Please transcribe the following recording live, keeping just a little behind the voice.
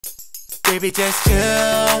Baby, just chill,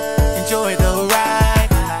 enjoy the ride.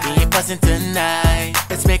 We ain't fussing tonight.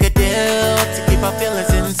 Let's make a deal to keep our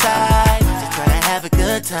feelings inside. Just try to have a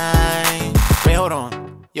good time. Wait, hold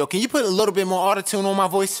on. Yo, can you put a little bit more AutoTune on my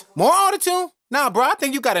voice? More AutoTune? Nah, bro, I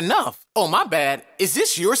think you got enough. Oh, my bad. Is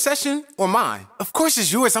this your session or mine? Of course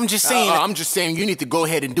it's yours. I'm just saying. I'm just saying you need to go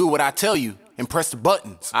ahead and do what I tell you and press the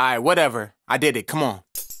buttons. All right, whatever. I did it. Come on.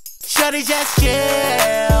 Shawty, just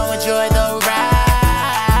chill, enjoy the ride.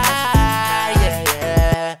 Yeah,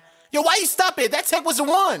 yeah. Yo, why you stop it? That take was a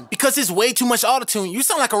 1. Because it's way too much AutoTune. You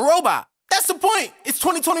sound like a robot. That's the point. It's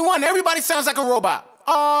 2021. Everybody sounds like a robot.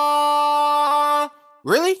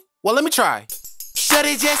 Really? Well, let me try.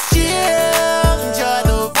 Shawty, just chill.